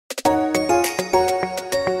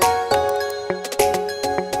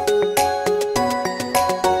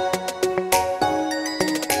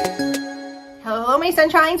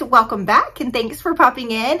Sunshines, welcome back and thanks for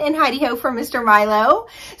popping in, and Heidi Ho from Mr. Milo.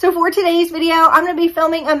 So for today's video, I'm going to be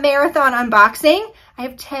filming a marathon unboxing. I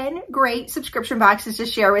have 10 great subscription boxes to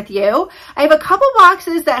share with you. I have a couple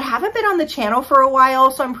boxes that haven't been on the channel for a while,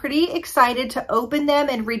 so I'm pretty excited to open them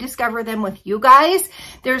and rediscover them with you guys.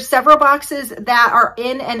 There's several boxes that are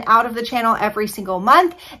in and out of the channel every single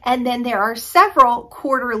month, and then there are several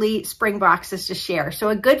quarterly spring boxes to share, so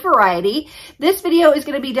a good variety. This video is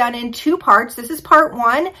going to be done in two parts. This is part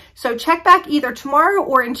one, so check back either tomorrow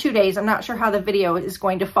or in 2 days. I'm not sure how the video is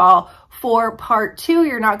going to fall for part two.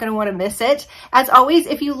 You're not going to want to miss it. As always,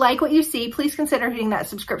 if you like what you see, please consider hitting that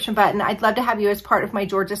subscription button. I'd love to have you as part of my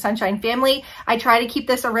Georgia Sunshine family. I try to keep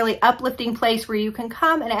this a really uplifting place where you can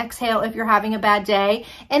come and exhale if you're having a bad day.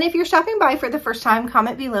 And if you're stopping by for the first time,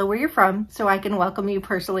 comment below where you're from so I can welcome you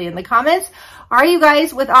personally in the comments. All right, you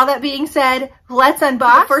guys, with all that being said, let's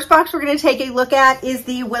unbox. The first box we're going to take a look at is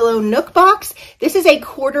the Willow Nook Box. This is a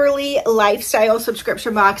quarterly lifestyle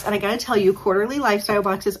subscription box, and I gotta tell you, quarterly lifestyle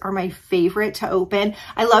boxes are my favorite to open.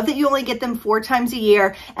 I love that you only get them 4 times a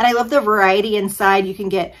year, and I love the variety inside. You can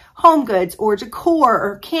get home goods or decor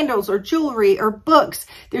or candles or jewelry or books.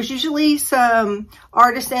 There's usually some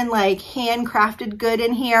artisan, like handcrafted good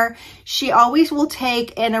in here. She always will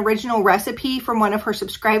take an original recipe from one of her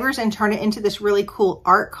subscribers and turn it into this really cool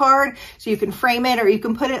art card. So you can frame it or you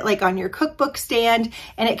can put it like on your cookbook stand,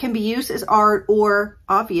 and it can be used as art, or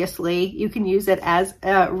obviously you can use it as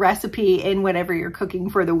a recipe in whatever you're cooking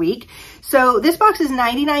for the week. So this box is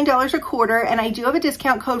 $99 a quarter, and I do have a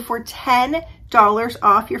discount code for $10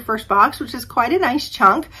 off your first box, which is quite a nice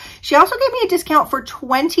chunk. She also gave me a discount for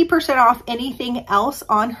 20% off anything else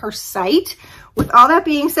on her site. With all that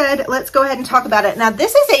being said, let's go ahead and talk about it. Now,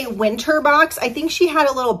 this is a winter box. I think she had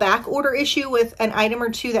a little back order issue with an item or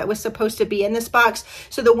two that was supposed to be in this box.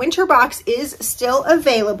 So the winter box is still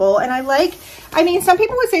available. And I mean, some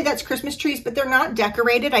people would say that's Christmas trees, but they're not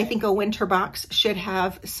decorated. I think a winter box should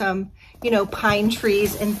have some, you know, pine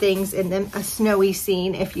trees and things in them, a snowy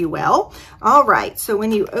scene, if you will. All right, so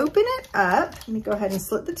when you open it up, let me go ahead and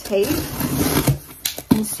slit the tape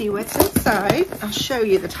and see what's inside. I'll show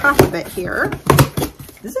you the top of it here.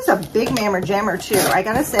 This is a big mammer jammer too. I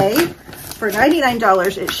gotta say, for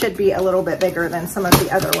 $99, it should be a little bit bigger than some of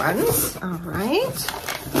the other ones. All right.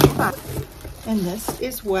 And this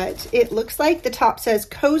is what it looks like. The top says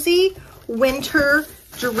Cozy Winter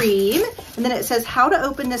Dream. And then it says how to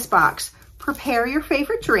open this box. Prepare your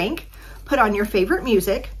favorite drink, put on your favorite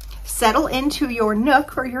music, settle into your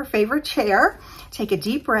nook or your favorite chair, take a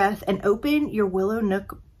deep breath and open your Willow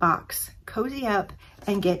Nook box. Cozy up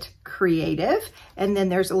and get creative. And then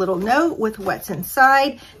there's a little note with what's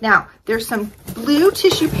inside. Now, there's some blue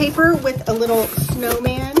tissue paper with a little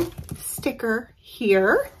snowman sticker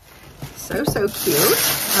here. So cute.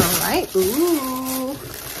 All right. Ooh.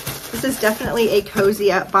 This is definitely a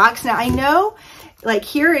cozy up box. Now, I know, like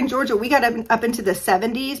here in Georgia, we got up into the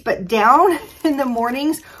 70s, but down in the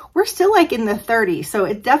mornings, we're still like in the 30s. So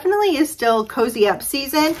it definitely is still cozy up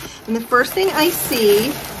season. And the first thing I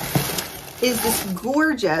see is this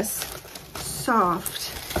gorgeous,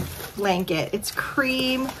 soft blanket. It's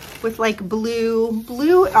cream with like blue.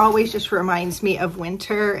 Blue always just reminds me of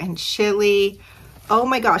winter and chilly. Oh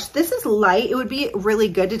my gosh, this is light. It would be really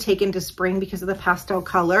good to take into spring because of the pastel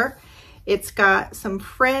color. It's got some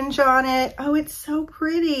fringe on it. Oh, it's so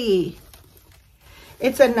pretty.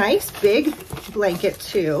 It's a nice big blanket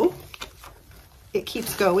too. It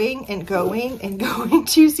keeps going and going and going.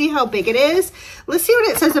 Do you see how big it is? Let's see what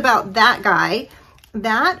it says about that guy.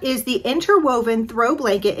 That is the interwoven throw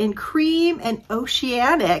blanket in cream and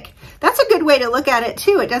oceanic. That's a good way to look at it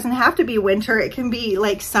too. It doesn't have to be winter. It can be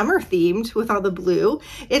like summer themed with all the blue.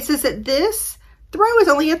 It says that this throw is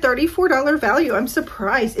only a $34 value. I'm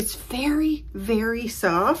surprised. It's very, very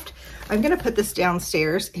soft. I'm gonna put this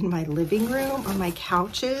downstairs in my living room on my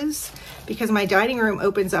couches because my dining room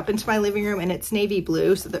opens up into my living room and it's navy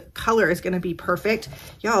blue, so the color is gonna be perfect.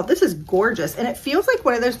 Y'all, this is gorgeous. And it feels like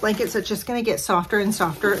one of those blankets that's just gonna get softer and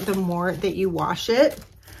softer the more that you wash it.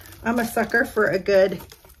 I'm a sucker for a good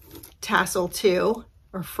tassel too,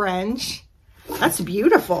 or fringe. That's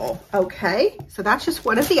beautiful. Okay, so that's just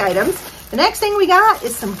one of the items. The next thing we got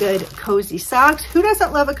is some good cozy socks. Who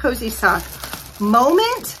doesn't love a cozy sock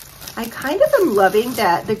moment? I kind of am loving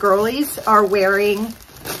that the girlies are wearing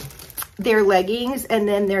their leggings and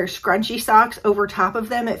then their scrunchy socks over top of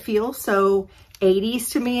them. It feels so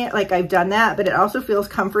 80s to me, like I've done that, but it also feels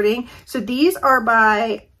comforting. So these are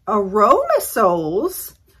by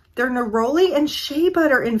Aromasoles. They're neroli and shea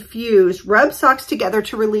butter infused. Rub socks together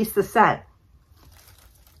to release the scent.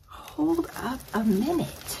 Hold up a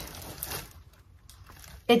minute.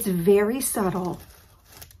 It's very subtle.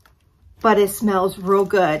 but it smells real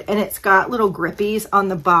good. And it's got little grippies on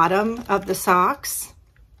the bottom of the socks,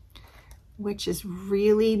 which is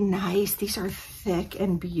really nice. These are thick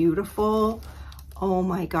and beautiful. Oh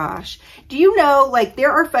my gosh. Do you know, like,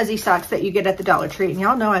 there are fuzzy socks that you get at the Dollar Tree, and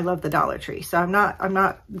y'all know I love the Dollar Tree, so I'm not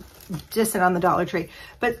dissing on the Dollar Tree,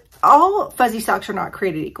 but all fuzzy socks are not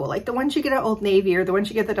created equal. Like the ones you get at Old Navy or the ones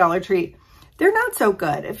you get at the Dollar Tree, they're not so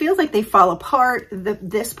good. It feels like they fall apart.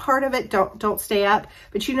 This part of it don't stay up.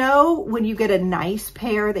 But you know, when you get a nice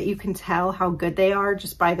pair that you can tell how good they are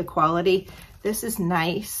just by the quality, this is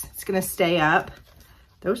nice. It's gonna stay up.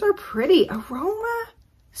 Those are pretty. Aroma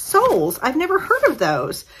soles. I've never heard of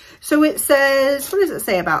those. So it says, what does it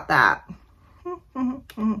say about that?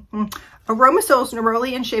 Aroma soles,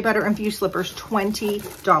 neroli and shea butter infused slippers,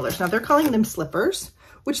 $20. Now they're calling them slippers,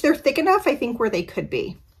 which they're thick enough, I think, where they could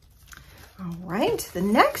be. All right, the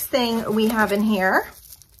next thing we have in here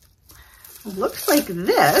looks like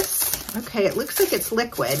this. Okay, it looks like it's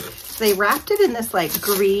liquid. So they wrapped it in this like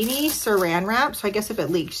greeny saran wrap. So I guess if it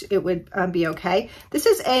leaks, it would be okay. This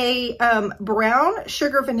is a brown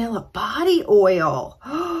sugar vanilla body oil.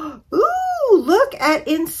 Ooh, look at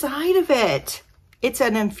inside of it. It's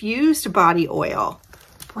an infused body oil.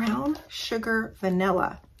 Brown sugar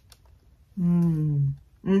vanilla.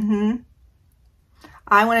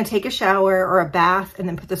 I want to take a shower or a bath and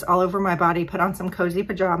then put this all over my body, put on some cozy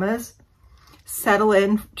pajamas, settle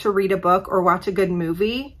in to read a book or watch a good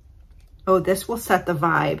movie. Oh, this will set the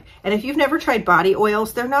vibe. And if you've never tried body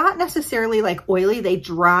oils, they're not necessarily like oily. They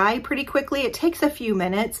dry pretty quickly. It takes a few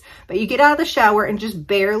minutes, but you get out of the shower and just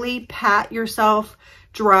barely pat yourself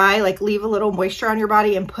dry, like leave a little moisture on your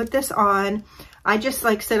body and put this on. I just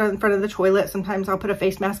like sit in front of the toilet. Sometimes I'll put a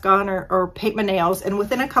face mask on or paint my nails, and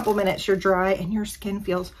within a couple minutes you're dry and your skin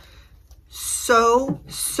feels so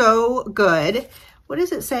good. What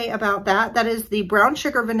does it say about that? That is the brown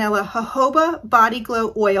sugar vanilla jojoba body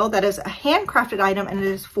glow oil. That is a handcrafted item and it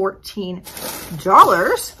is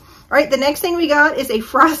 $14. All right, the next thing we got is a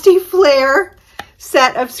Frosty Flare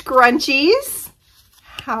set of scrunchies.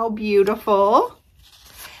 How beautiful.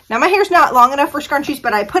 Now my hair's not long enough for scrunchies,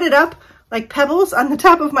 but I put it up like pebbles on the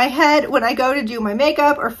top of my head when I go to do my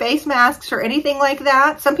makeup or face masks or anything like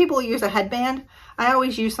that. Some people use a headband. I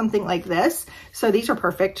always use something like this. So these are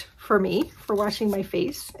perfect for me for washing my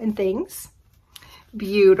face and things.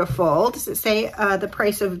 Beautiful. Does it say the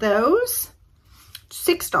price of those?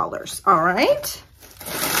 $6. All right.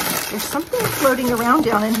 There's something floating around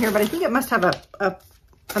down in here, but I think it must have a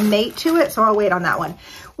mate to it, so I'll wait on that one.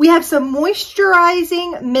 We have some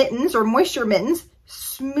moisturizing mittens or moisture mittens,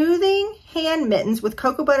 smoothing hand mittens with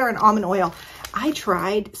cocoa butter and almond oil. I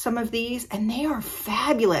tried some of these and they are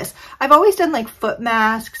fabulous. I've always done like foot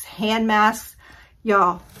masks, hand masks.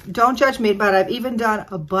 Y'all, don't judge me, but I've even done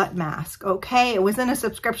a butt mask, okay? It was in a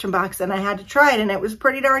subscription box and I had to try it and it was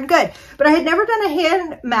pretty darn good. But I had never done a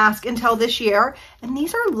hand mask until this year, and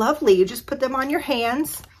these are lovely. You just put them on your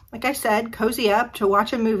hands, like I said, cozy up to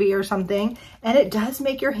watch a movie or something, and it does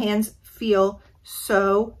make your hands feel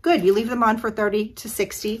so good. You leave them on for 30 to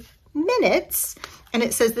 60 minutes, and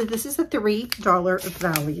it says that this is a $3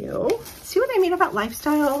 value. See what I mean about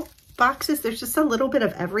lifestyle boxes? There's just a little bit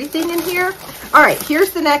of everything in here. All right,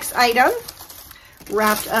 here's the next item,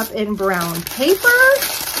 wrapped up in brown paper.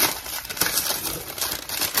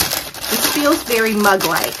 This feels very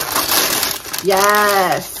mug-like.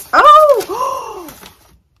 Yes. Oh!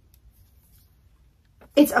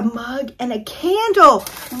 It's a mug and a candle.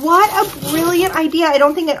 What a brilliant idea. I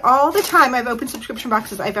don't think in all the time I've opened subscription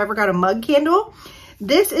boxes I've ever got a mug candle.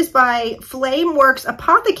 This is by Flameworks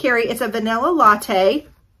Apothecary. It's a vanilla latte.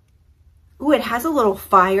 Ooh, it has a little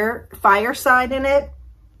fireside in it.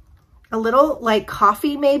 A little like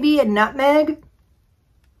coffee maybe, a nutmeg.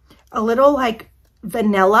 A little like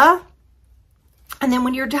vanilla. And then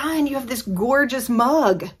when you're done, you have this gorgeous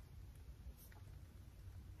mug.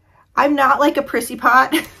 I'm not like a prissy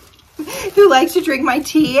pot who likes to drink my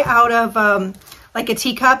tea out of like a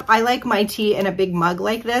teacup. I like my tea in a big mug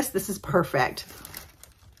like this. This is perfect.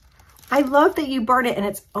 I love that you burn it and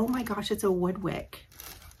it's, oh my gosh, it's a wood wick.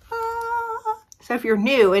 So if you're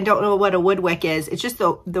new and don't know what a wood wick is, it's just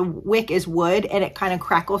the wick is wood and it kind of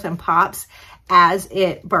crackles and pops as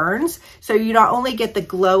it burns. So you not only get the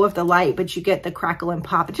glow of the light, but you get the crackle and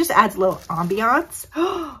pop. It just adds a little ambiance.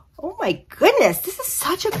 Oh my goodness, this is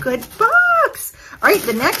such a good box. All right,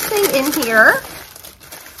 the next thing in here,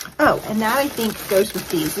 oh, and that I think goes with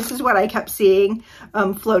these. This is what I kept seeing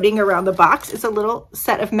floating around the box. It's a little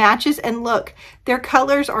set of matches, and look, their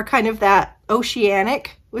colors are kind of that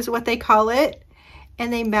oceanic, was what they call it.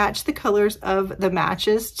 and they match the colors of the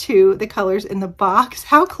matches to the colors in the box.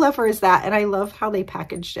 How clever is that? And I love how they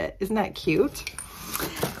packaged it. Isn't that cute?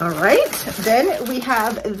 All right, then we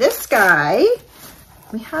have this guy.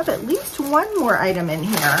 We have at least one more item in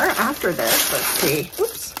here after this. Let's see.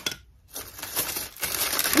 Oops.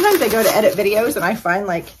 Sometimes I go to edit videos and I find,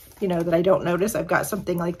 like, you know, that I don't notice I've got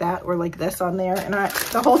something like that or like this on there. And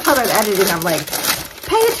the whole time I'm editing, I'm like,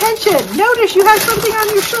 pay attention. Notice you have something on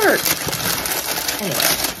your shirt. Anyway.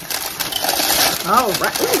 All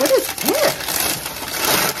right. Ooh, what is this?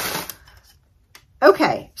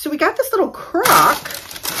 Okay. So we got this little crock,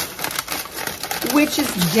 which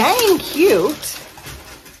is dang cute.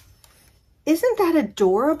 Isn't that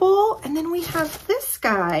adorable? And then we have this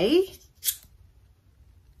guy.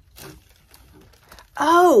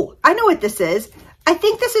 Oh, I know what this is. I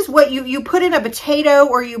think this is what you put in a potato,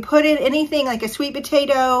 or you put in anything like a sweet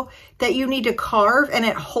potato that you need to carve, and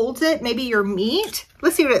it holds it, maybe your meat.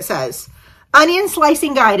 Let's see what it says. Onion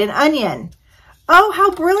slicing guide, an onion. Oh, how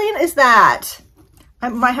brilliant is that?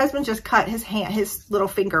 My husband just cut his little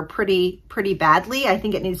finger pretty badly. I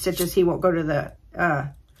think it needs stitches. He won't go to the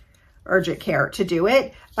urgent care to do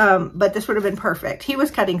it. But this would have been perfect. He was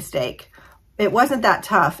cutting steak. It wasn't that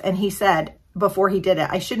tough. And he said, before he did it,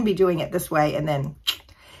 I shouldn't be doing it this way, and then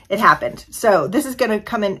it happened. So this is going to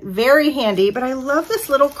come in very handy, but I love this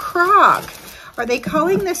little crock. Are they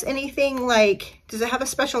calling this anything like, does it have a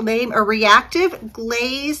special name? A reactive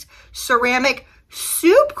glazed ceramic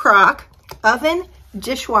soup crock, oven,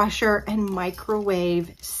 dishwasher, and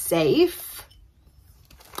microwave safe.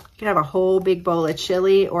 You can have a whole big bowl of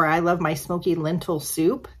chili, or I love my smoky lentil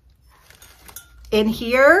soup. In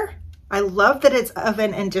here, I love that it's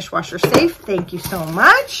oven and dishwasher safe. Thank you so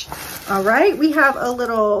much. All right, we have a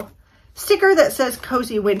little sticker that says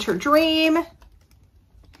Cozy Winter Dream.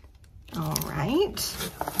 All right,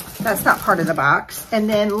 that's not part of the box. And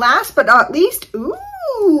then last but not least,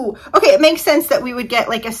 ooh, okay, it makes sense that we would get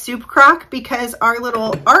like a soup crock because our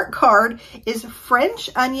little art card is French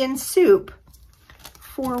onion soup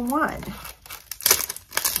for one.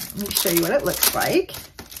 Let me show you what it looks like.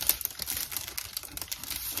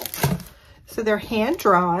 So they're hand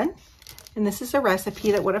drawn, and this is a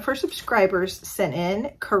recipe that one of her subscribers sent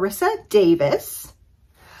in, Carissa Davis.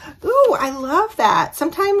 Ooh, I love that.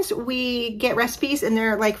 Sometimes we get recipes and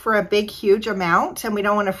they're like for a big, huge amount and we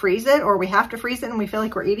don't want to freeze it, or we have to freeze it and we feel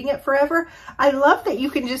like we're eating it forever. I love that you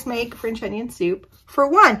can just make French onion soup for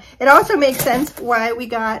one. It also makes sense why we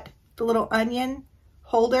got the little onion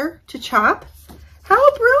holder to chop.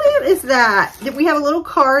 How brilliant is that? We have a little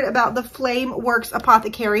card about the Flame Works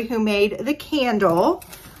apothecary who made the candle.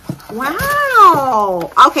 Wow.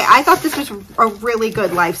 Okay, I thought this was a really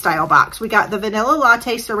good lifestyle box. We got the vanilla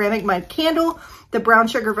latte ceramic mud candle, the brown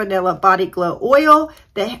sugar vanilla body glow oil,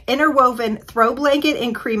 the interwoven throw blanket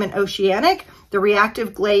in cream and oceanic, the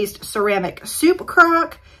reactive glazed ceramic soup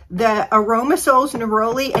crock, the Aromasols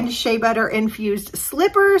neroli and shea butter infused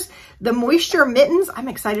slippers, the moisture mittens, I'm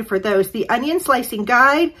excited for those, the onion slicing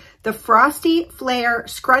guide, the frosty flare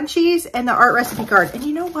scrunchies, and the art recipe card. And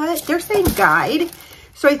you know what? They're saying guide.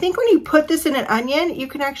 So I think when you put this in an onion, you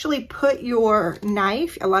can actually put your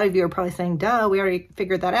knife. A lot of you are probably saying, duh, we already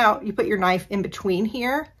figured that out. You put your knife in between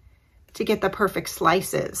here to get the perfect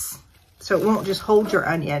slices. So it won't just hold your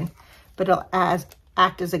onion, but it'll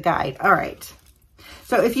act as a guide. All right.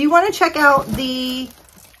 So if you want to check out the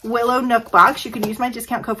Willow Nook Box, you can use my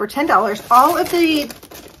discount code for $10. All of the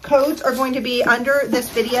codes are going to be under this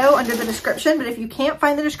video, under the description. But if you can't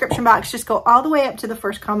find the description box, just go all the way up to the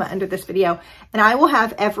first comment under this video, and I will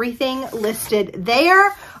have everything listed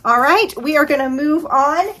there. All right, we are going to move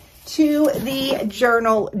on to the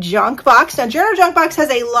Journal Junk Box. Now, Journal Junk Box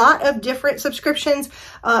has a lot of different subscriptions.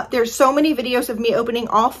 There's so many videos of me opening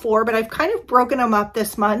all 4, but I've kind of broken them up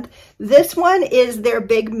this month. This one is their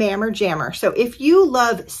Big Mammer Jammer. So if you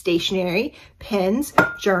love stationery, pens,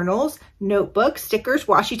 journals, notebooks, stickers,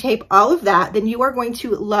 washi tape, all of that, then you are going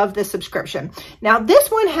to love this subscription. Now, this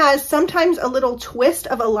one has sometimes a little twist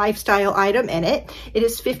of a lifestyle item in it. It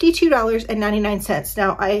is $52.99.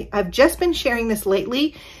 Now, I've just been sharing this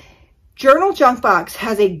lately. Journal Junk Box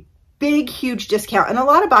has a big, huge discount, and a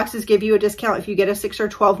lot of boxes give you a discount if you get a 6 or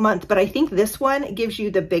 12 month, but I think this one gives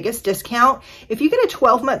you the biggest discount. If you get a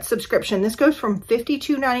 12-month subscription, this goes from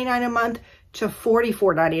 $52.99 a month to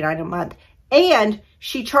 $44.99 a month, and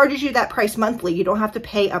she charges you that price monthly. You don't have to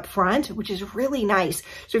pay up front, which is really nice.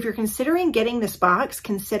 So if you're considering getting this box,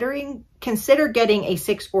 consider getting a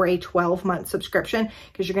 6 or a 12-month subscription,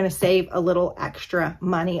 because you're going to save a little extra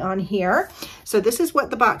money on here. So this is what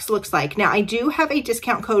the box looks like. Now, I do have a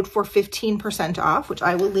discount code for 15% off, which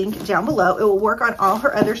I will link down below. It will work on all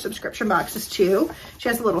her other subscription boxes too. She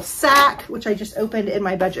has a little sack, which I just opened in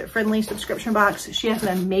my budget-friendly subscription box. She has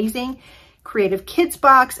an amazing creative kids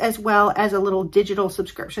box, as well as a little digital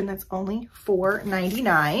subscription that's only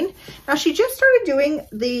 $4.99. Now, she just started doing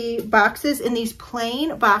the boxes in these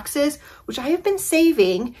plain boxes, which I have been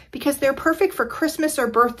saving because they're perfect for Christmas or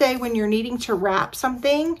birthday when you're needing to wrap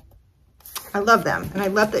something. I love them. And I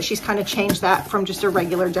love that she's kind of changed that from just a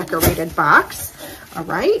regular decorated box. All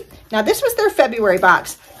right. Now, this was their February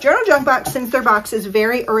box. Journal Junk Box sends their boxes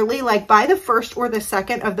very early, like by the 1st or the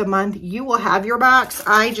 2nd of the month, you will have your box.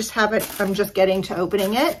 I just haven't, I'm just getting to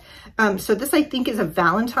opening it. So this, I think, is a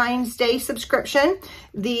Valentine's Day subscription.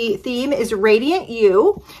 The theme is Radiant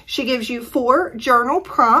You. She gives you 4 journal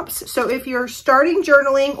prompts. So if you're starting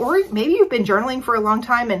journaling, or maybe you've been journaling for a long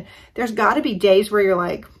time and there's got to be days where you're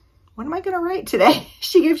like, what am I going to write today?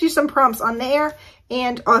 She gives you some prompts on there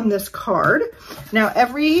and on this card. Now,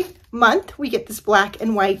 every month we get this black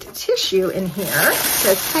and white tissue in here. It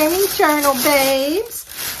says, "Tiny Journal,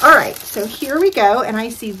 babes." All right, so here we go. And I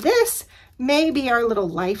see this may be our little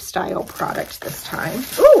lifestyle product this time.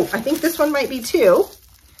 Oh, I think this one might be too.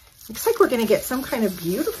 Looks like we're going to get some kind of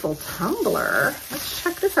beautiful tumbler. Let's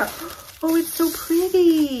check this out. Oh, it's so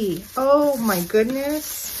pretty. Oh my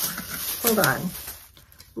goodness. Hold on.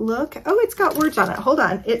 Look, oh, it's got words on it. Hold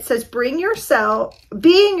on. It says, being yourself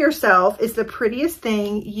is the prettiest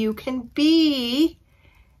thing you can be.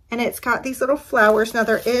 And it's got these little flowers. Now,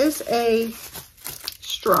 there is a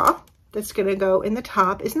straw that's going to go in the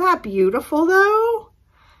top. Isn't that beautiful, though?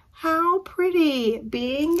 How pretty.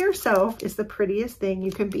 Being yourself is the prettiest thing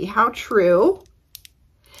you can be. How true.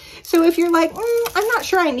 So if you're like, I'm not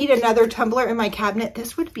sure I need another tumbler in my cabinet,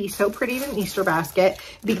 this would be so pretty in an Easter basket.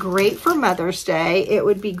 It'd be great for Mother's Day. It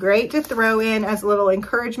would be great to throw in as a little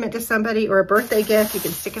encouragement to somebody or a birthday gift. You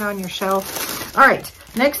can stick it on your shelf. All right,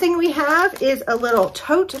 next thing we have is a little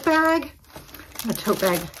tote bag. I'm a tote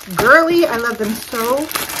bag girly. I love them so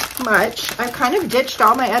much. I've kind of ditched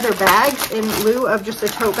all my other bags in lieu of just a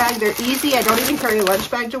tote bag. They're easy. I don't even carry a lunch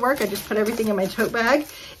bag to work. I just put everything in my tote bag.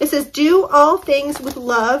 It says, "Do all things with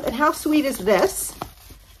love." And how sweet is this?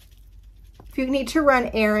 If you need to run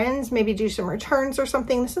errands, maybe do some returns or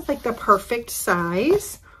something, this is like the perfect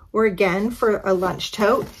size. Or again, for a lunch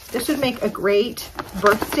tote. This would make a great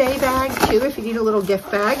birthday bag too, if you need a little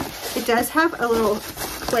gift bag. It does have a little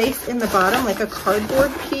place in the bottom, like a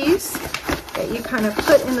cardboard piece that you kind of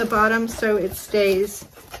put in the bottom so it stays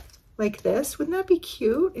like this. Wouldn't that be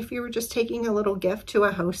cute if you were just taking a little gift to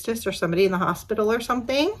a hostess or somebody in the hospital or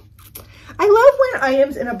something? I love when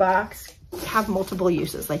items in a box have multiple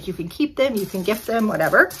uses. Like you can keep them, you can gift them,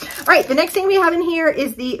 whatever. All right, the next thing we have in here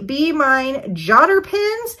is the Be Mine Jotter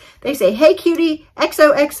pins. They say, "Hey cutie,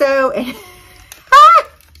 XOXO, and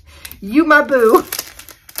you my boo."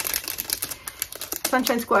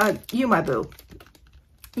 Sunshine Squad, you my boo.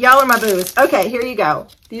 Y'all are my boos. Okay, here you go.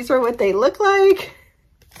 These are what they look like.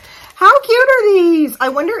 How cute are these? I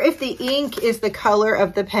wonder if the ink is the color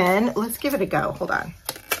of the pen. Let's give it a go. Hold on.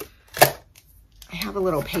 I have a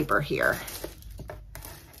little paper here.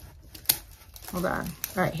 Hold on.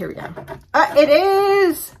 All right, here we go. It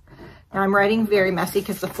is. Now I'm writing very messy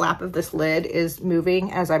because the flap of this lid is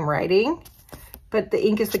moving as I'm writing, but the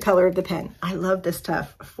ink is the color of the pen. I love this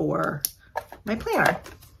stuff for my planner,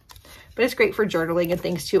 but it's great for journaling and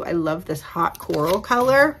things too. I love this hot coral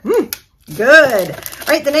color. Good. All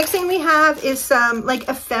right, the next thing we have is some like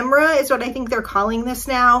ephemera is what I think they're calling this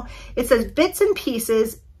now. It says Bits and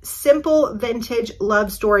Pieces, Simple Vintage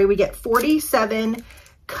Love Story. We get 47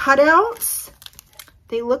 cutouts.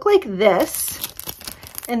 They look like this.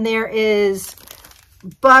 And there is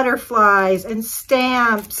butterflies and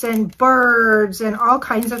stamps and birds and all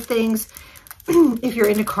kinds of things. If you're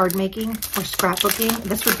into card making or scrapbooking,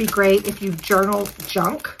 this would be great. If you journal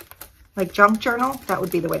junk, like junk journal, that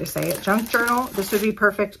would be the way to say it. Junk journal, this would be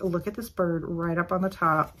perfect. Look at this bird right up on the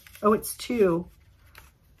top. Oh, it's 2.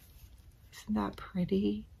 Isn't that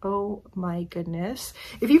pretty? Oh my goodness.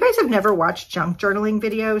 If you guys have never watched junk journaling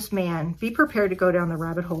videos, man, be prepared to go down the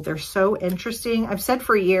rabbit hole. They're so interesting. I've said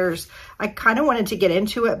for years, I kind of wanted to get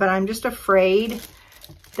into it, but I'm just afraid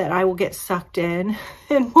that I will get sucked in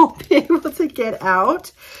and won't be able to get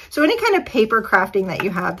out. So any kind of paper crafting that you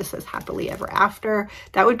have, this says happily ever after,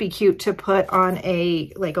 that would be cute to put on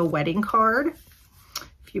a, like a wedding card.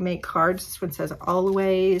 if you make cards. This one says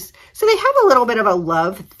always. So they have a little bit of a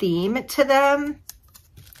love theme to them.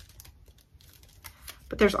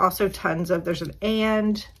 But there's also tons of, there's an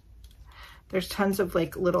and. There's tons of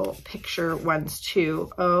like little picture ones too.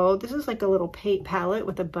 Oh, this is like a little paint palette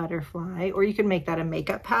with a butterfly. Or you can make that a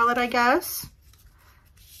makeup palette, I guess.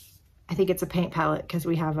 I think it's a paint palette because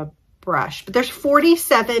we have a brush. But there's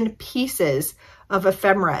 47 pieces of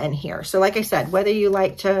ephemera in here. So like I said, whether you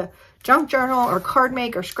like to junk journal or card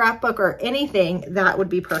make or scrapbook or anything, that would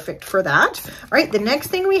be perfect for that. All right, the next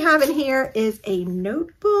thing we have in here is a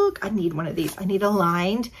notebook. I need one of these. I need a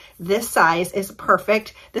lined. This size is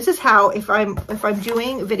perfect. This is how, if I'm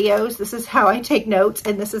doing videos, this is how I take notes,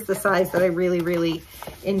 and this is the size that I really, really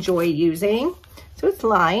enjoy using. So it's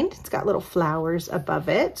lined. It's got little flowers above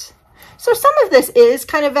it. So some of this is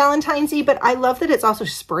kind of Valentine's-y, but I love that it's also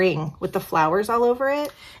spring with the flowers all over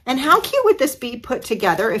it. And how cute would this be put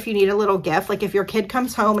together if you need a little gift? Like if your kid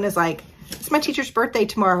comes home and is like, it's my teacher's birthday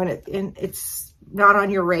tomorrow, and it's not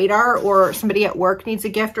on your radar, or somebody at work needs a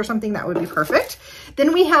gift or something, that would be perfect.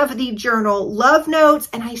 Then we have the journal love notes.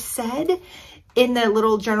 And I said in the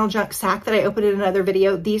little journal junk sack that I opened in another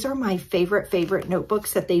video, these are my favorite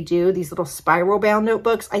notebooks that they do, these little spiral bound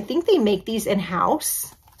notebooks. I think they make these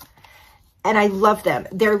in-house. And I love them.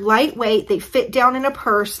 They're lightweight. They fit down in a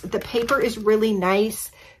purse. The paper is really nice.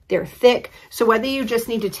 They're thick. So whether you just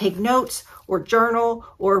need to take notes or journal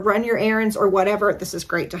or run your errands or whatever, this is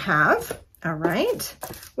great to have. All right.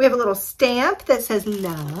 We have a little stamp that says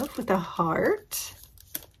love with a heart.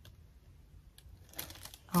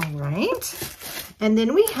 All right. And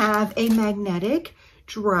then we have a magnetic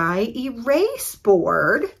dry erase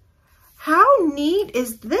board. How neat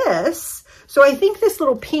is this? So I think this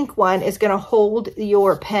little pink one is going to hold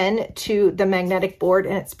your pen to the magnetic board,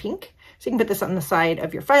 and it's pink. So you can put this on the side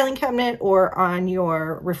of your filing cabinet or on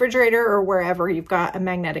your refrigerator or wherever you've got a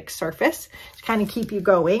magnetic surface to kind of keep you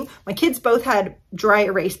going. My kids both had dry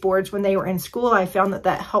erase boards when they were in school. I found that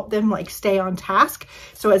that helped them like stay on task.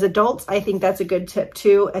 So as adults, I think that's a good tip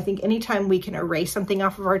too. I think anytime we can erase something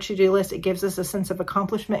off of our to-do list, it gives us a sense of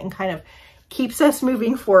accomplishment and kind of keeps us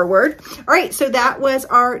moving forward. All right, so that was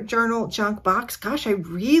our journal junk box. Gosh, I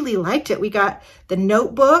really liked it. We got the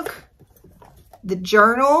notebook, the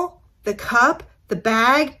journal, the cup, the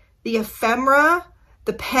bag, the ephemera,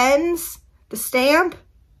 the pens, the stamp.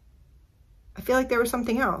 I feel like there was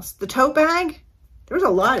something else. The tote bag. There was a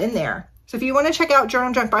lot in there. So if you want to check out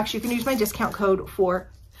Journal Junk Box, you can use my discount code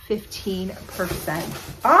for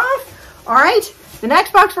 15% off. All right, the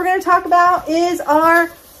next box we're going to talk about is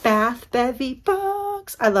our Bath Bevy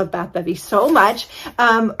box. I love Bath Bevy so much.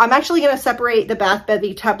 I'm actually going to separate the Bath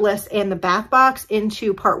Bevy Tubless and the bath box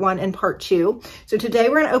into part 1 and part 2. So today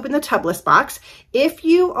we're going to open the Tubless box. If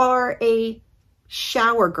you are a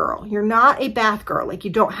shower girl, you're not a bath girl, like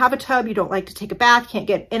you don't have a tub, you don't like to take a bath, can't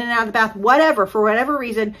get in and out of the bath, whatever, for whatever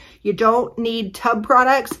reason, you don't need tub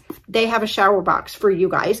products, they have a shower box for you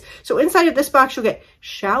guys. So inside of this box, you'll get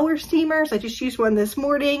shower steamers. I just used one this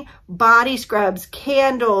morning, body scrubs,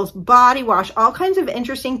 candles, body wash, all kinds of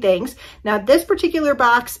interesting things. Now this particular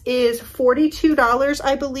box is $42,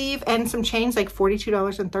 I believe, and some change, like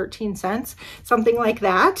 $42.13, something like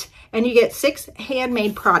that. And you get 6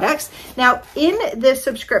 handmade products. Now in this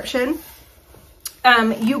subscription,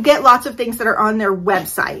 you get lots of things that are on their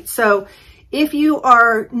website. So if you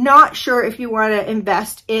are not sure if you want to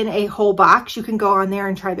invest in a whole box, you can go on there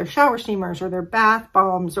and try their shower steamers or their bath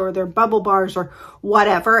bombs or their bubble bars or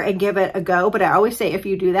whatever and give it a go. But I always say if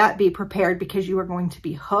you do that, be prepared because you are going to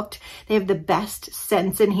be hooked. They have the best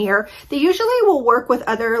scents in here. They usually will work with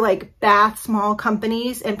other like bath small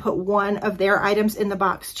companies and put one of their items in the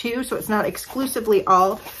box too. So it's not exclusively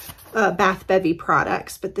all Bath Bevy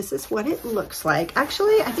products, but this is what it looks like.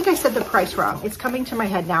 Actually, I think I said the price wrong. It's coming to my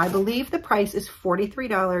head now. I believe the price is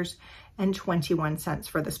 $43.21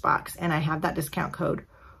 for this box, and I have that discount code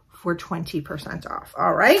for 20% off.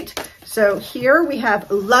 All right, so here we have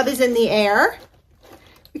Love is in the Air.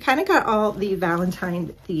 We kind of got all the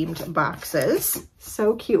Valentine themed boxes.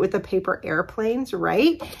 So cute with the paper airplanes,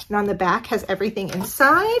 right? And on the back has everything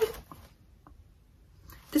inside.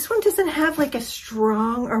 This one doesn't have like a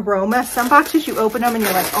strong aroma. Some boxes you open them and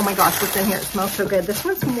you're like, oh my gosh, what's in here? It smells so good. This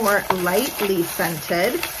one's more lightly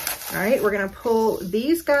scented. All right, we're gonna pull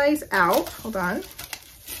these guys out. Hold on.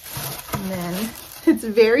 And then it's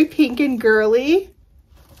very pink and girly.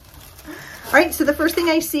 All right, so the first thing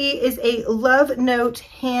I see is a Love Note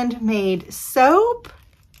handmade soap.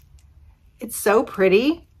 It's so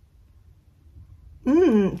pretty.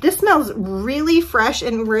 This smells really fresh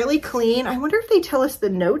and really clean. I wonder if they tell us the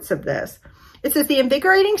notes of this. It says the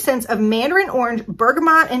invigorating scents of mandarin orange,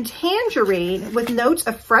 bergamot, and tangerine with notes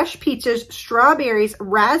of fresh peaches, strawberries,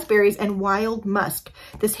 raspberries, and wild musk.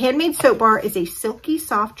 This handmade soap bar is a silky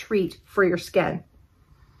soft treat for your skin.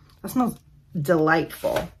 That smells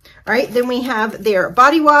delightful. All right, then we have their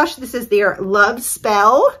body wash. This is their Love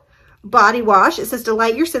Spell body wash. It says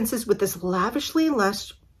delight your senses with this lavishly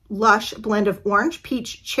lush blend of orange,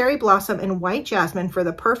 peach, cherry blossom, and white jasmine for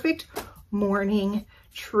the perfect morning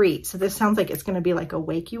treat. So this sounds like it's going to be like a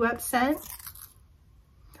wake you up scent.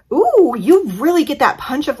 Ooh, you really get that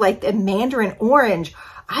punch of like the mandarin orange.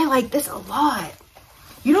 I like this a lot.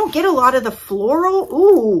 You don't get a lot of the floral.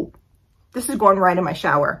 Ooh, this is going right in my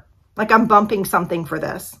shower. Like I'm bumping something for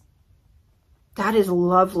this. That is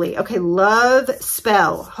lovely. Okay, Love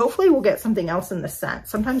Spell. Hopefully we'll get something else in the scent.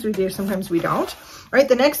 Sometimes we do, sometimes we don't. All right,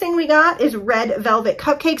 the next thing we got is Red Velvet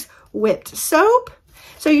Cupcakes Whipped Soap.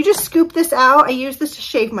 So you just scoop this out. I use this to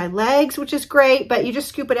shave my legs, which is great, but you just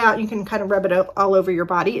scoop it out and you can kind of rub it up all over your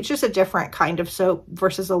body. It's just a different kind of soap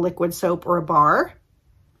versus a liquid soap or a bar.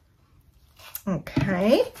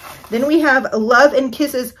 Okay, then we have Love and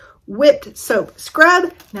Kisses Whipped Soap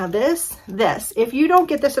Scrub. Now this, if you don't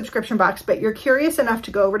get the subscription box, but you're curious enough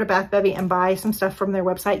to go over to Bath Bevy and buy some stuff from their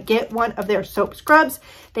website, get one of their soap scrubs.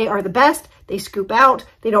 They are the best. They scoop out.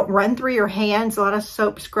 They don't run through your hands. A lot of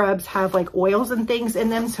soap scrubs have like oils and things in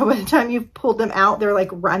them. So by the time you've pulled them out, they're like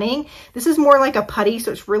running. This is more like a putty.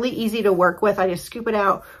 So it's really easy to work with. I just scoop it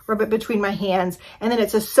out, rub it between my hands. And then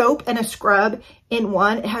it's a soap and a scrub in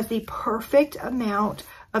one. It has the perfect amount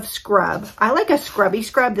of scrub. I like a scrubby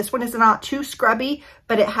scrub. This one is not too scrubby,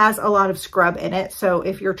 but it has a lot of scrub in it. So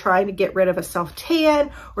if you're trying to get rid of a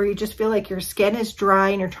self-tan or you just feel like your skin is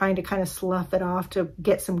dry and you're trying to kind of slough it off to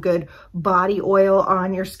get some good body oil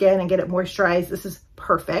on your skin and get it moisturized, this is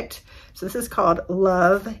perfect. So this is called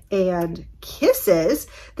Love and Kisses.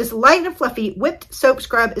 This light and fluffy whipped soap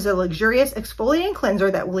scrub is a luxurious exfoliating cleanser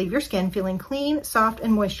that will leave your skin feeling clean, soft,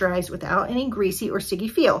 and moisturized without any greasy or sticky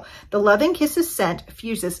feel. The Love and Kisses scent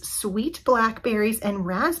fuses sweet blackberries and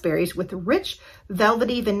raspberries with rich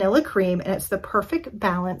velvety vanilla cream, and it's the perfect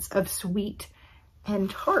balance of sweet and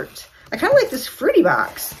tart. I kind of like this fruity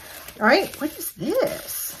box. All right, what is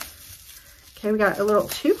this? Okay, we got a little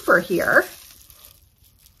twofer here.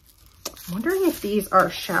 I'm wondering if these are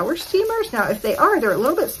shower steamers. Now, if they are, they're a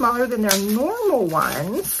little bit smaller than their normal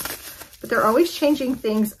ones, but they're always changing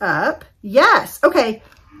things up. Yes, okay.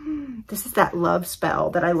 This is that Love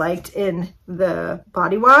Spell that I liked in the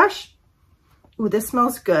body wash. Ooh, this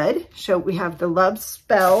smells good. So we have the Love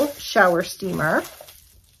Spell shower steamer.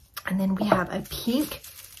 And then we have a pink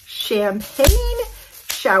champagne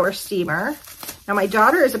shower steamer. Now, my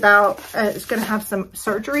daughter is going to have some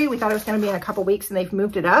surgery. We thought it was going to be in a couple weeks, and they've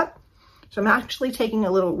moved it up. So I'm actually taking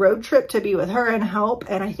a little road trip to be with her and help.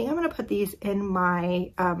 And I think I'm going to put these in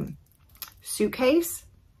my suitcase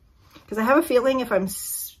because I have a feeling if I'm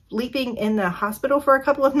sleeping in the hospital for a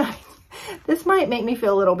couple of nights, this might make me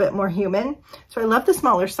feel a little bit more human. So I love the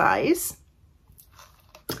smaller size.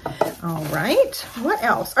 All right, what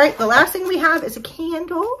else? All right, the last thing we have is a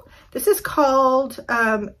candle. This is called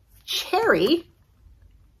Cherry.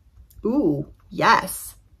 Ooh,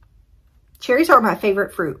 yes. Cherries are my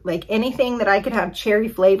favorite fruit. Like anything that I could have cherry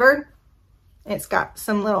flavored. It's got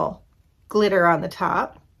some little glitter on the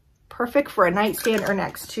top. Perfect for a nightstand or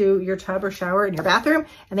next to your tub or shower in your bathroom.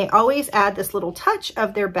 And they always add this little touch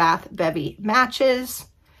of their Bath Bevy matches.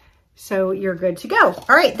 So you're good to go.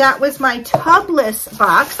 All right, that was my tubless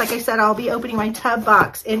box. Like I said, I'll be opening my tub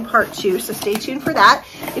box in part 2, so stay tuned for that.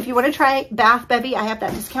 If you want to try Bath Bevy, I have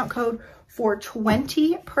that discount code for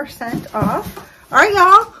 20% off. All right,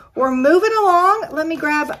 y'all, we're moving along. Let me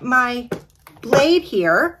grab my blade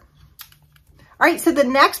here. All right, so the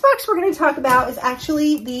next box we're going to talk about is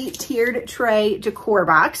actually the tiered tray decor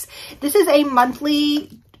box. This is a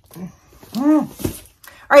monthly...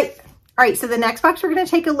 All right, so the next box we're going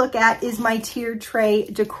to take a look at is my tiered tray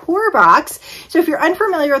decor box. So if you're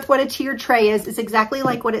unfamiliar with what a tiered tray is, it's exactly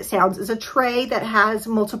like what it sounds. It's a tray that has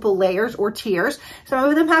multiple layers or tiers. Some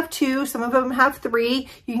of them have 2, some of them have 3.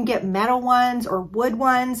 You can get metal ones or wood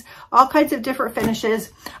ones, all kinds of different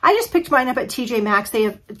finishes. I just picked mine up at TJ Maxx. They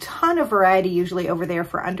have a ton of variety usually over there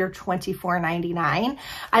for under $24.99.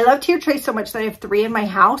 I love tiered trays so much that I have 3 in my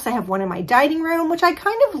house. I have one in my dining room, which I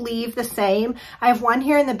kind of leave the same. I have one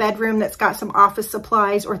here in the bedroom that's got some office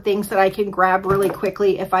supplies or things that I can grab really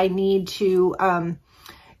quickly if I need to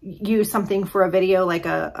use something for a video like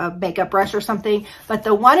a makeup brush or something. But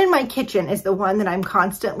the one in my kitchen is the one that I'm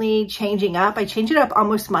constantly changing up. I change it up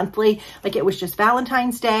almost monthly. Like it was just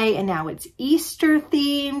Valentine's Day and now it's Easter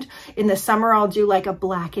themed. In the summer, I'll do like a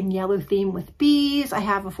black and yellow theme with bees. I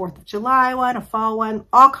have a 4th of July one, a fall one,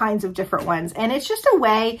 all kinds of different ones. And it's just a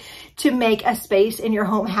way to make a space in your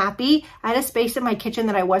home happy. I had a space in my kitchen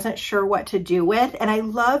that I wasn't sure what to do with. And I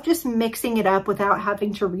love just mixing it up without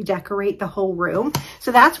having to redecorate the whole room.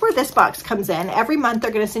 So that's where this box comes in. Every month,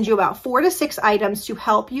 they're going to send you about 4 to 6 items to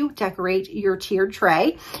help you decorate your tiered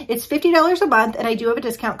tray. It's $50 a month, and I do have a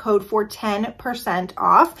discount code for 10%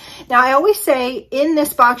 off. Now, I always say in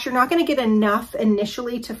this box, you're not going to get enough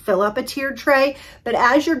initially to fill up a tiered tray, but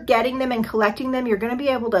as you're getting them and collecting them, you're going to be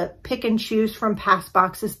able to pick and choose from past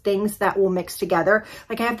boxes, things that will mix together.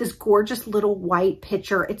 Like I have this gorgeous little white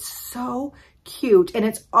pitcher. It's so cute, and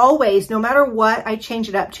it's always, no matter what I change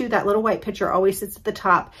it up to, that little white pitcher always sits at the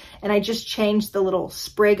top. And I just changed the little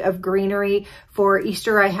sprig of greenery. For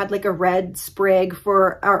Easter, I had like a red sprig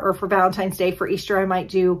or for Valentine's Day. For Easter, I might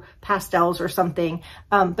do pastels or something.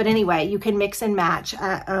 But anyway, you can mix and match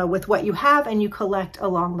with what you have, and you collect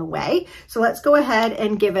along the way. So let's go ahead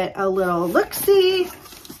and give it a little look-see.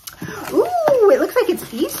 Ooh, it looks like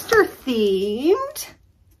it's Easter themed.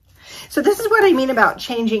 So this is what I mean about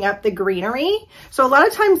changing up the greenery. So a lot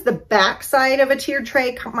of times the back side of a tiered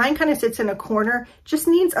tray, mine kind of sits in a corner, just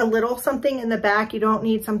needs a little something in the back. You don't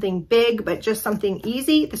need something big, but just something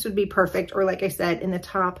easy. This would be perfect. Or like I said, in the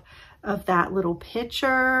top of that little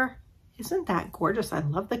pitcher. Isn't that gorgeous? I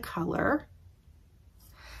love the color.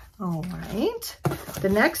 All right. The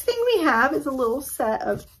next thing we have is a little set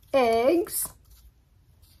of eggs.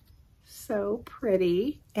 So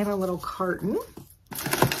pretty. And a little carton.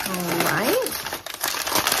 All right,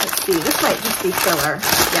 let's see, this might just be filler.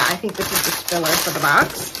 Yeah, I think this is just filler for the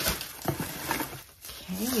box.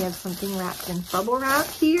 Okay, we have something wrapped in bubble wrap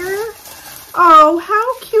here. Oh,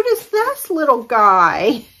 how cute is this little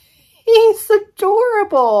guy? He's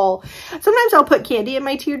adorable. Sometimes I'll put candy in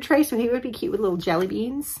my tiered tray, so he would be cute with little jelly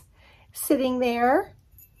beans sitting there.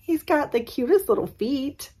 He's got the cutest little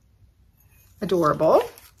feet. Adorable.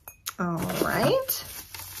 All right.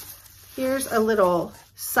 Here's a little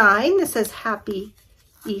sign that says Happy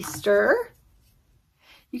Easter.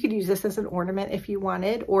 You could use this as an ornament if you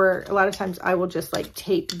wanted, or a lot of times I will just like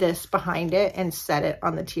tape this behind it and set it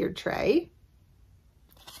on the tiered tray.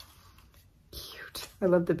 Cute. I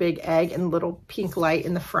love the big egg and little pink light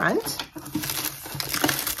in the front.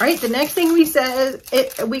 All right, the next thing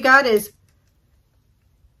we got is,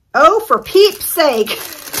 oh, for peep's sake.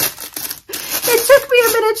 It took me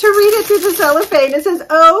a minute to read it through the cellophane. It says,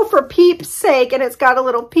 oh, for peep's sake, and it's got a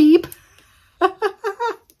little peep.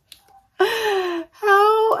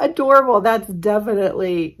 How adorable. That's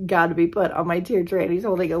definitely got to be put on my tiered tray. He's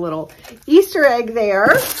holding a little Easter egg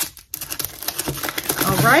there.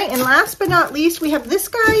 All right, and last but not least, we have this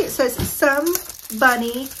guy. It says, some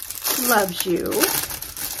bunny loves you.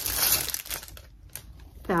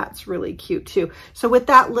 That's really cute too. So with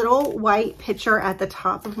that little white pitcher at the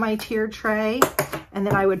top of my tiered tray, and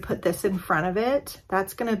then I would put this in front of it,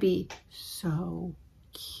 that's gonna be so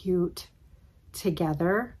cute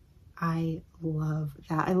together. I love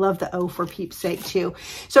that. I love the O for peep's sake too.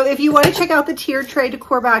 So if you want to check out the tiered tray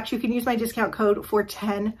decor box, you can use my discount code for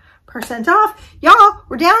 10% off. Y'all,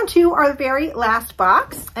 we're down to our very last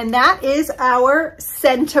box, and that is our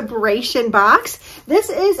Scentabration box. This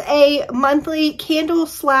is a monthly candle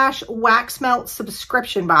 / wax melt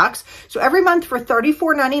subscription box. So every month for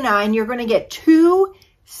 $34.99, you're going to get 2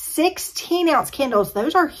 16-ounce candles.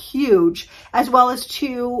 Those are huge, as well as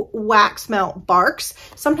 2 wax melt barks.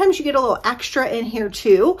 Sometimes you get a little extra in here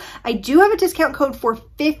too. I do have a discount code for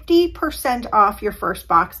 50% off your first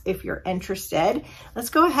box if you're interested. Let's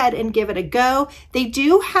go ahead and give it a go. They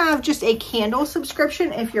do have just a candle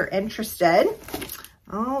subscription if you're interested.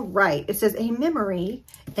 All right, it says a memory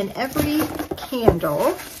in every candle.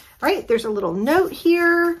 All right, there's a little note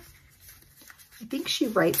here. I think she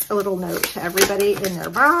writes a little note to everybody in their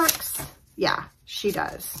box. Yeah, she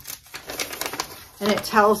does. And it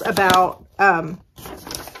tells about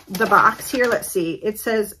the box here. Let's see. It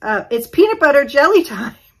says, it's peanut butter jelly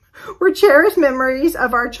time. We're cherished memories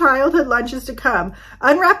of our childhood lunches to come.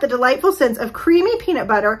 Unwrap the delightful scents of creamy peanut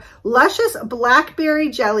butter, luscious blackberry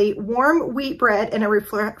jelly, warm wheat bread, and a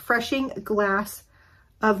refreshing glass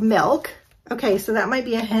of milk. Okay, so that might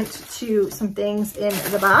be a hint to some things in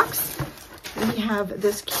the box. We have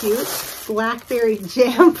this cute blackberry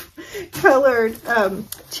jam colored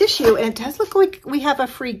tissue, and it does look like we have a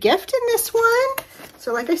free gift in this one.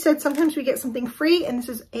 So like I said, sometimes we get something free, and this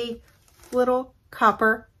is a little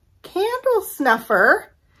copper candle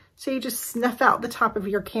snuffer. So you just snuff out the top of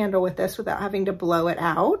your candle with this without having to blow it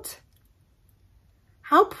out.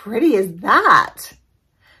 How pretty is that?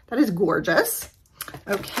 That is gorgeous.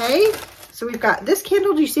 Okay, so we've got this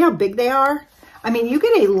candle. Do you see how big they are? I mean, you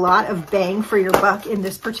get a lot of bang for your buck in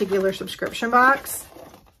this particular subscription box.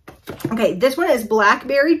 Okay, this one is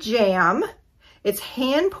Blackberry Jam. It's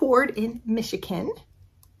hand poured in Michigan.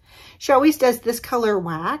 She always does this color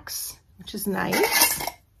wax, which is nice.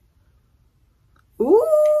 Ooh,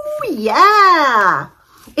 yeah.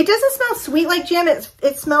 It doesn't smell sweet like jam.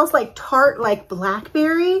 It smells like tart, like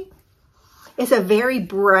blackberry. It's a very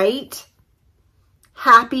bright,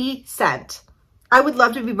 happy scent. I would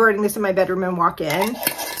love to be burning this in my bedroom and walk in.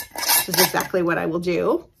 This is exactly what I will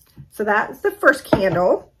do. So that's the first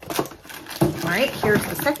candle. All right, here's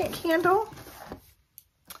the second candle.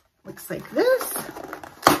 Looks like this.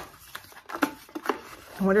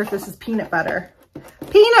 I wonder if this is peanut butter.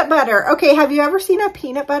 Peanut butter. Okay, have you ever seen a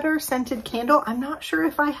peanut butter scented candle? I'm not sure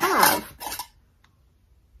if I have.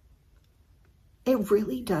 It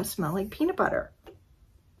really does smell like peanut butter.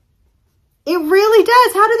 It really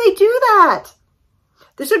does. How do they do that?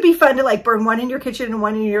 This would be fun to like burn one in your kitchen and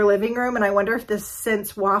one in your living room. And I wonder if the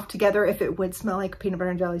scents waft together, if it would smell like a peanut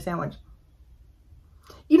butter and jelly sandwich.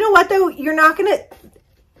 You know what though? You're not going to,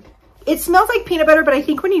 it smells like peanut butter, but I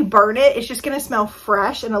think when you burn it, it's just going to smell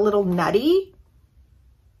fresh and a little nutty.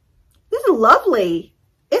 This is lovely.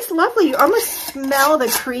 It's lovely. You almost smell the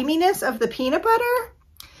creaminess of the peanut butter.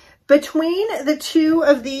 Between the two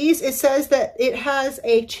of these, it says that it has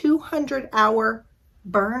a 200-hour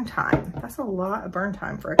burn time. That's a lot of burn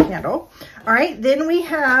time for a candle. All right, then we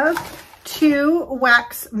have two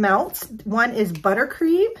wax melts. One is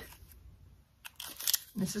buttercream.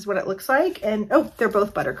 This is what it looks like. And oh, they're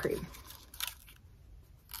both buttercream.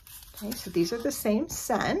 Okay, so these are the same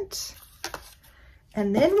scent.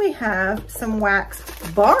 And then we have some wax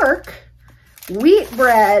bark wheat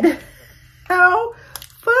bread. How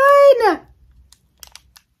fun!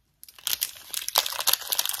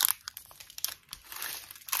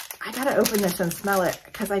 I gotta open this and smell it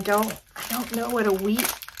because I don't know what a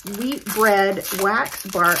wheat bread wax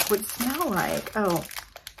bark would smell like. Oh,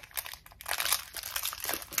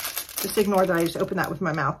 just ignore that I just opened that with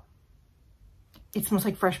my mouth. It smells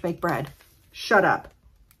like fresh baked bread. Shut up.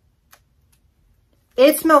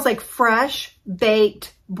 It smells like fresh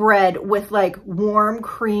baked bread with like warm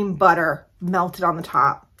cream butter melted on the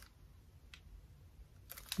top.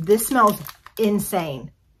 This smells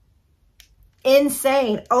insane.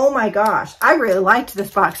 Insane. Oh my gosh. I really liked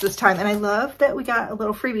this box this time. And I love that we got a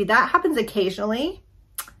little freebie. That happens occasionally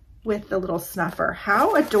with the little snuffer.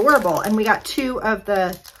 How adorable. And we got two of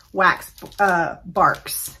the wax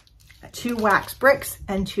barks. 2 wax bricks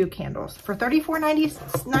and 2 candles for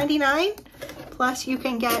 $34.99. Plus you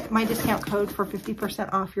can get my discount code for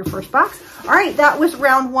 50% off your first box. All right, that was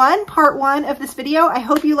round 1, part 1 of this video. I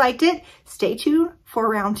hope you liked it. Stay tuned for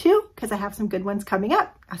round 2 because I have some good ones coming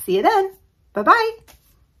up. I'll see you then. Bye-bye.